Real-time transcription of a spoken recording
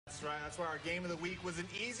That's right. That's why our game of the week was an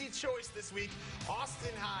easy choice this week.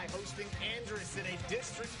 Austin High hosting Andress in a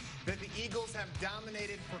district that the Eagles have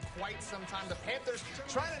dominated for quite some time. The Panthers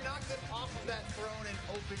trying to knock them off of that throne and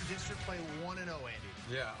open district play 1-0, Andy.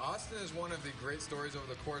 Yeah, Austin is one of the great stories over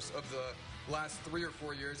the course of the last 3 or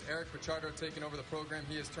 4 years. Eric Pichardo taking over the program.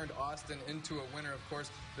 He has turned Austin into a winner, of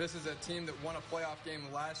course. This is a team that won a playoff game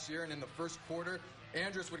last year, and in the first quarter,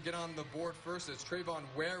 Andress would get on the board first as Trayvon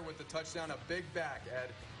Ware with the touchdown, a big back,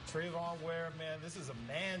 Ed. Trayvon Ware, man, this is a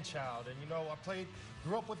man-child. And, you know,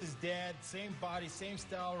 grew up with his dad, same body, same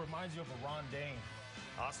style, reminds you of a Ron Dane.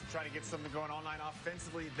 Austin trying to get something going all night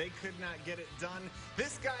offensively. They could not get it done.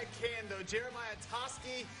 This guy can, though. Jeremiah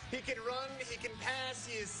Toski, he can run, he can pass,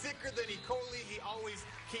 he is sicker than E. coli. He always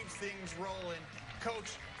keeps things rolling.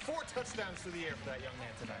 Coach, 4 touchdowns through the air for that young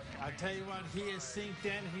man tonight. I tell you what, he is synced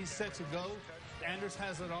in. He's set to go. Andress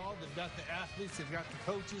has it all. They've got the athletes, they've got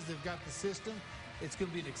the coaches, they've got the system. It's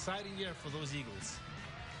going to be an exciting year for those Eagles.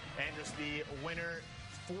 Andress the winner,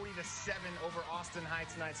 40-7 over Austin High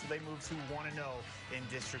tonight, so they move to 1-0 in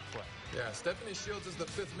district play. Yeah, Stephanie Shields is the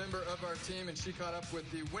 5th member of our team, and she caught up with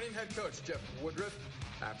the winning head coach, Jeff Woodruff,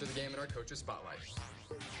 after the game in our Coaches Spotlight.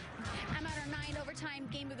 I'm at our 9 overtime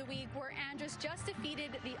game of the week where Andress just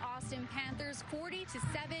defeated the Austin Panthers 40-7.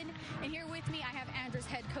 And here with me, I have Andress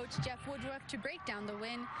head coach Jeff Woodruff to break down the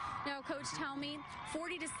win. Now, Coach, tell me,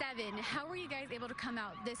 40-7, how were you guys able to come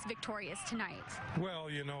out this victorious tonight? Well,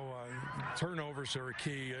 you know, turnovers are a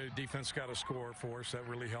key. Defense got a score for us. That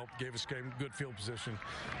really helped, gave us good field position.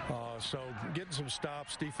 So getting some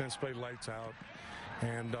stops, defense played lights out.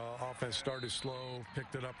 And offense started slow,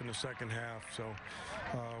 picked it up in the second half. So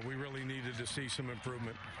we really needed to see some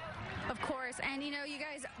improvement. Of course. And, you know, you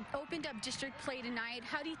guys opened up district play tonight.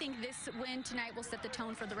 How do you think this win tonight will set the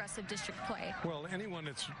tone for the rest of district play? Well, anyone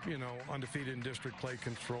that's, you know, undefeated in district play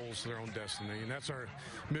controls their own destiny. And that's our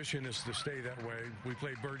mission, is to stay that way. We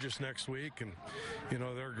play Burgess next week, and, you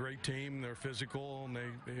know, they're a great team. They're physical, and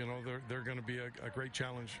they're going to be a great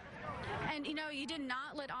challenge. And, you know, you did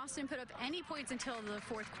not let Austin put up any points until the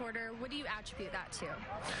fourth quarter. What do you attribute that to?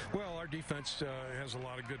 Well, our defense has a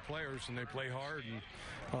lot of good players, and they play hard, and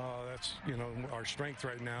that's, you know, our strength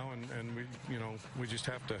right now, and we, you know, we just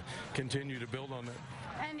have to continue to build on that.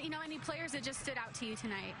 And, you know, any players that just stood out to you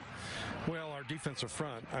tonight? Well, our defensive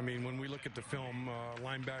front. I mean, when we look at the film,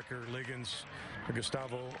 linebacker Liggins,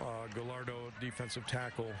 Gustavo Gallardo, defensive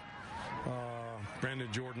tackle,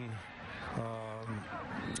 Brandon Jordan,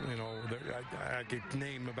 you know, I could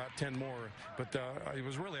name about 10 more, but it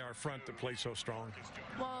was really our front that played so strong.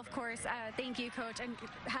 Well, of course, thank you, Coach, and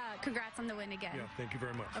congrats on the win again. Yeah, thank you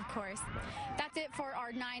very much. Of course. That's it for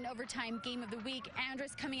our 9 overtime game of the week.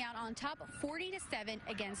 Andress coming out on top, 40-7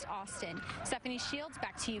 against Austin. Stephanie Shields,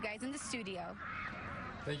 back to you guys in the studio.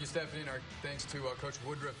 Thank you, Stephanie, and our thanks to Coach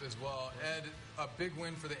Woodruff as well. Ed, a big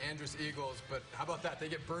win for the Andress Eagles, but how about that? They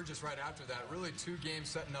get Burgess right after that. Really 2 games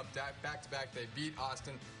setting up back-to-back. They beat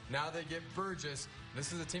Austin. Now they get Burgess.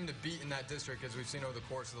 This is a team to beat in that district, as we've seen over the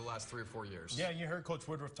course of the last 3 or 4 years. Yeah, you heard Coach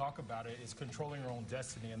Woodruff talk about it, is controlling your own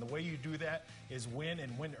destiny. And the way you do that is win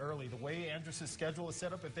and win early. The way Andress' schedule is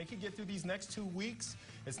set up, if they can get through these next 2 weeks,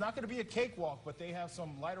 it's not going to be a cakewalk, but they have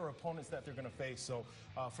some lighter opponents that they're going to face. So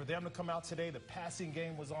for them to come out today, the passing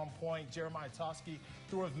game was on point. Jeremiah Toski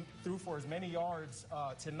threw for as many yards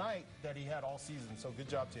tonight that he had all season. So good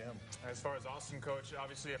job to him. As far as Austin, Coach,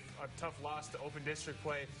 obviously a tough loss to open district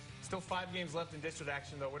play. Still 5 games left in district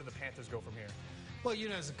action, though. Where do the Panthers go from here? Well, you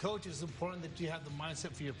know, as a coach, it's important that you have the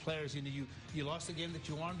mindset for your players. You know, you lost a game that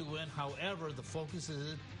you wanted to win. However, the focus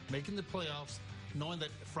is making the playoffs, knowing that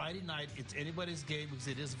Friday night it's anybody's game, because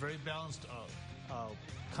it is a very balanced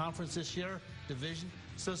conference this year, division.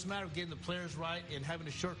 So it's a matter of getting the players right and having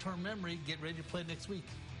a short-term memory, get ready to play next week.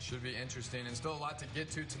 Should be interesting, and still a lot to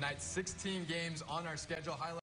get to tonight. 16 games on our schedule.